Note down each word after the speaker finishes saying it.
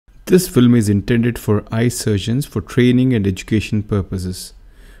This film is intended for eye surgeons for training and education purposes.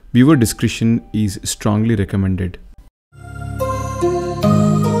 Viewer discretion is strongly recommended.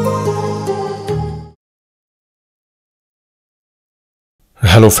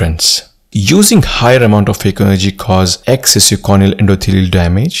 Hello friends. Using higher amount of phaco energy cause excessive corneal endothelial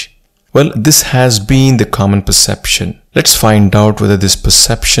damage? Well, this has been the common perception. Let's find out whether this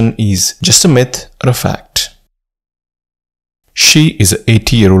perception is just a myth or a fact. She is an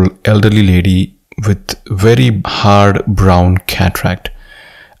 80-year-old elderly lady with very hard brown cataract,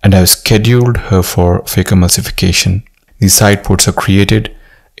 and I have scheduled her for phaco emulsification. The side ports are created,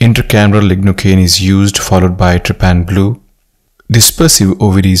 intercameral lignocaine is used followed by trypan blue. Dispersive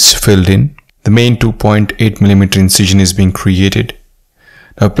OVD is filled in. The main 2.8mm incision is being created.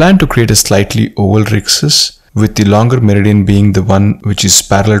 Now I plan to create a slightly oval rhexis with the longer meridian being the one which is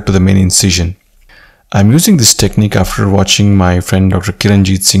parallel to the main incision. I am using this technique after watching my friend Dr.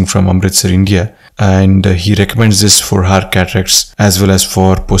 Kiranjit Singh from Amritsar, India, and he recommends this for hard cataracts as well as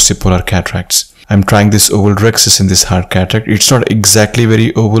for post-polar cataracts. I am trying this oval rhexis in this hard cataract. It's not exactly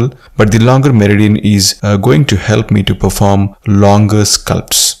very oval, but the longer meridian is going to help me to perform longer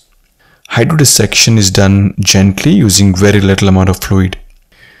sculpts. Hydrodissection is done gently using very little amount of fluid.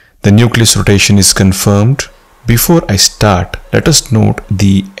 The nucleus rotation is confirmed. Before I start, let us note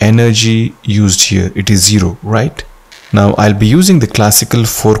the energy used here. It is 0, right? Now I'll be using the classical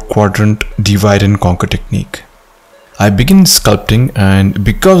 4-quadrant divide and conquer technique. I begin sculpting, and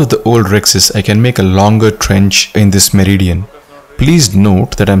because of the old rhexis, I can make a longer trench in this meridian. Please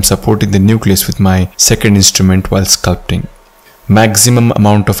note that I'm supporting the nucleus with my second instrument while sculpting. Maximum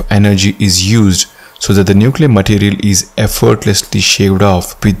amount of energy is used so that the nuclear material is effortlessly shaved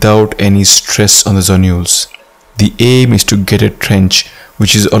off without any stress on the zonules. The aim is to get a trench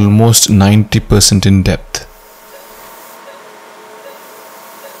which is almost 90% in depth.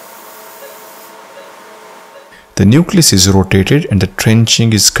 The nucleus is rotated and the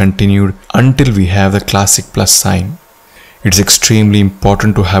trenching is continued until we have the classic plus sign. It's extremely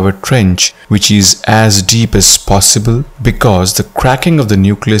important to have a trench which is as deep as possible because the cracking of the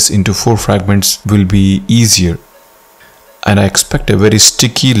nucleus into 4 fragments will be easier. And I expect a very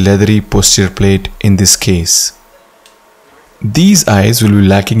sticky leathery posterior plate in this case. These eyes will be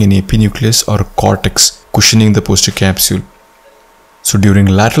lacking in epinucleus or cortex cushioning the posterior capsule. So during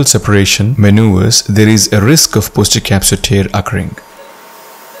lateral separation maneuvers, there is a risk of posterior capsule tear occurring.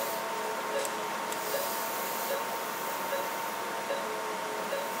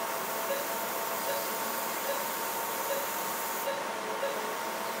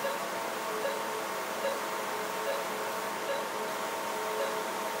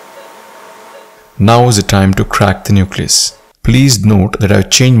 Now is the time to crack the nucleus. Please note that I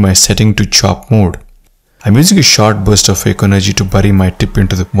have changed my setting to chop mode. I am using a short burst of phaco energy to bury my tip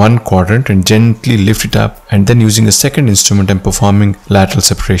into the 1 quadrant and gently lift it up, and then using a second instrument I am performing lateral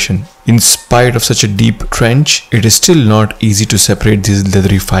separation. In spite of such a deep trench, it is still not easy to separate these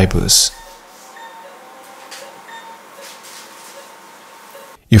leathery fibers.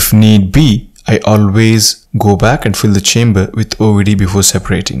 If need be, I always go back and fill the chamber with OVD before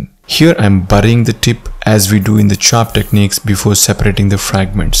separating. Here I am burying the tip as we do in the chop techniques before separating the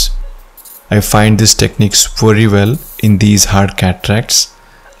fragments. I find this technique very well in these hard cataracts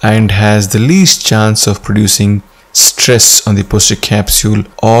and has the least chance of producing stress on the posterior capsule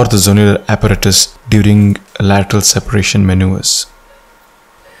or the zonular apparatus during lateral separation maneuvers.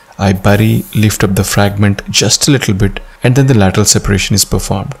 I bury, lift up the fragment just a little bit, and then the lateral separation is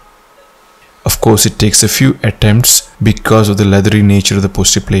performed. Of course, it takes a few attempts because of the leathery nature of the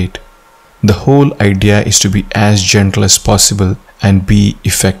posterior plate. The whole idea is to be as gentle as possible and be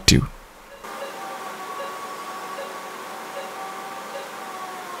effective.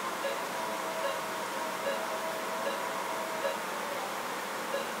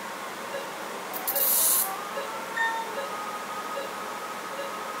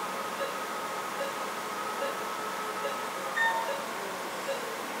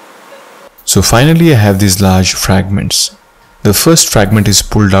 So finally I have these large fragments. The first fragment is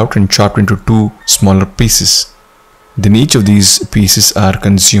pulled out and chopped into 2 smaller pieces. Then each of these pieces are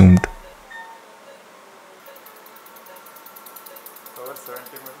consumed.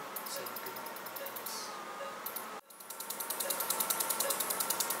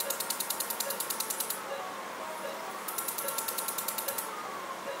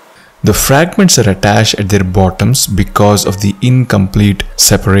 The fragments are attached at their bottoms because of the incomplete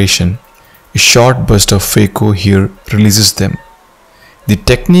separation. A short burst of phaco here releases them. The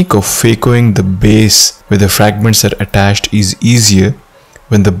technique of phacoing the base where the fragments are attached is easier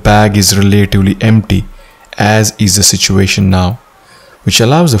when the bag is relatively empty, as is the situation now. which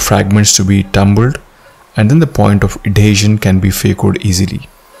allows the fragments to be tumbled, and then the point of adhesion can be phacoed easily.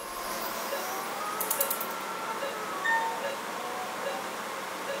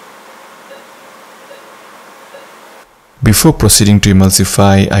 Before proceeding to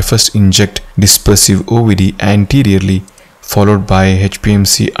emulsify, I first inject dispersive OVD anteriorly, followed by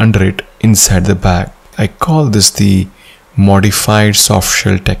HPMC under it inside the bag. I call this the modified soft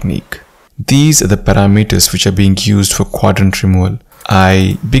shell technique. These are the parameters which are being used for quadrant removal.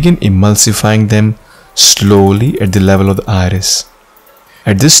 I begin emulsifying them slowly at the level of the iris.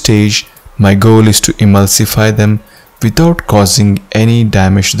 At this stage, my goal is to emulsify them without causing any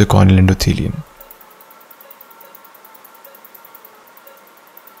damage to the corneal endothelium.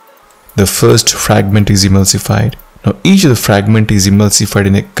 The first fragment is emulsified. Now each of the fragment is emulsified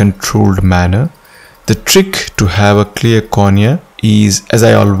in a controlled manner. The trick to have a clear cornea is, as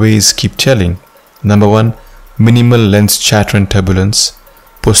I always keep telling, number one, minimal lens chatter and turbulence,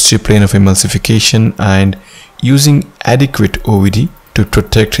 posterior plane of emulsification, and using adequate OVD to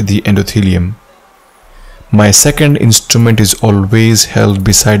protect the endothelium. My second instrument is always held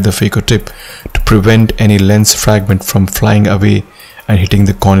beside the phaco tip to prevent any lens fragment from flying away and hitting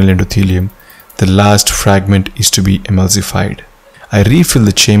the corneal endothelium. The last fragment is to be emulsified. I refill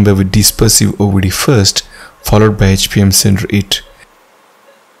the chamber with dispersive OVD first, followed by HPMC under it.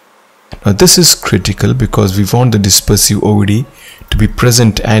 Now this is critical because we want the dispersive OVD to be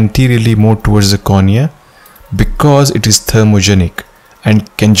present anteriorly more towards the cornea, because it is thermogenic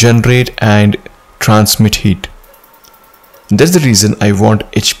and can generate and transmit heat. That's the reason I want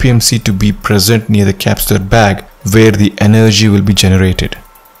HPMC to be present near the capsular bag where the energy will be generated.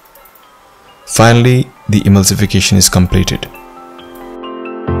 Finally, the emulsification is completed.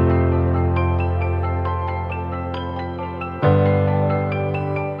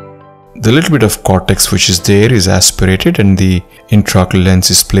 The little bit of cortex which is there is aspirated and the intraocular lens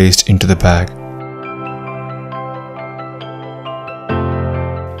is placed into the bag.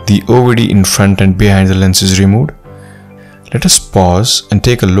 The OVD in front and behind the lens is removed. Let us pause and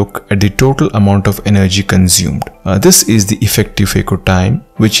take a look at the total amount of energy consumed. This is the effective phaco time,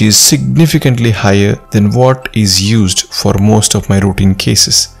 which is significantly higher than what is used for most of my routine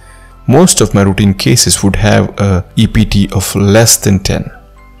cases. Most of my routine cases would have a EPT of less than 10.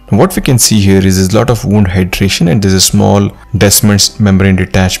 What we can see here is a lot of wound hydration, and there's a small Descemet's membrane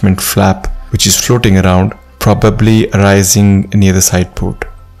detachment flap which is floating around, probably arising near the side port.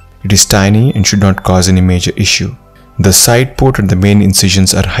 It is tiny and should not cause any major issue. The side port and the main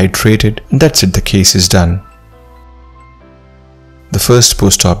incisions are hydrated, and that's it, the case is done. The first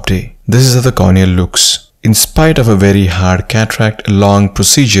post-op day. This is how the cornea looks. In spite of a very hard cataract, a long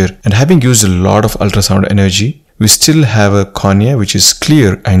procedure, and having used a lot of ultrasound energy, we still have a cornea which is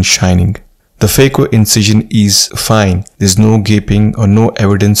clear and shining. The phaco incision is fine. There's no gaping or no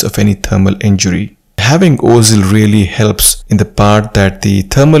evidence of any thermal injury. Having OZIL really helps in the part that the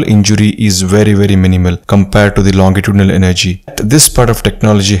thermal injury is very minimal compared to the longitudinal energy. This part of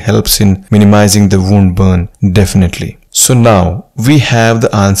technology helps in minimizing the wound burn, definitely. So now we have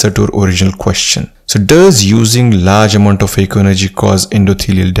the answer to our original question. So does using large amount of phaco energy cause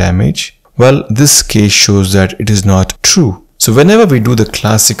endothelial damage? Well, this case shows that it is not true. So whenever we do the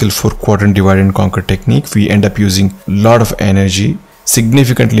classical 4-quadrant divide and conquer technique, we end up using a lot of energy,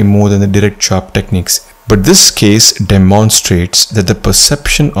 significantly more than the direct chop techniques. But this case demonstrates that the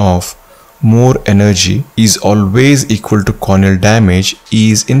perception of more energy is always equal to corneal damage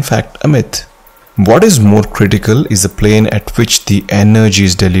is in fact a myth. What is more critical is the plane at which the energy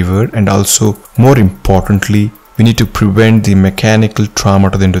is delivered, and also more importantly, we need to prevent the mechanical trauma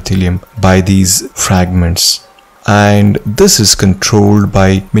to the endothelium by these fragments. And this is controlled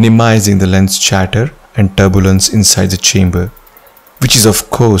by minimizing the lens chatter and turbulence inside the chamber, which is of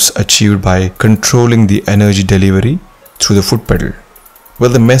course achieved by controlling the energy delivery through the foot pedal.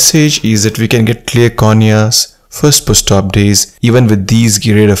 Well, the message is that we can get clear corneas first post-op days even with these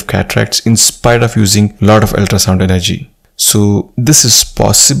grade of cataracts in spite of using a lot of ultrasound energy. So this is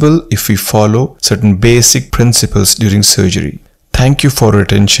possible if we follow certain basic principles during surgery. Thank you for your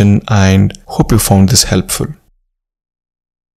attention and hope you found this helpful.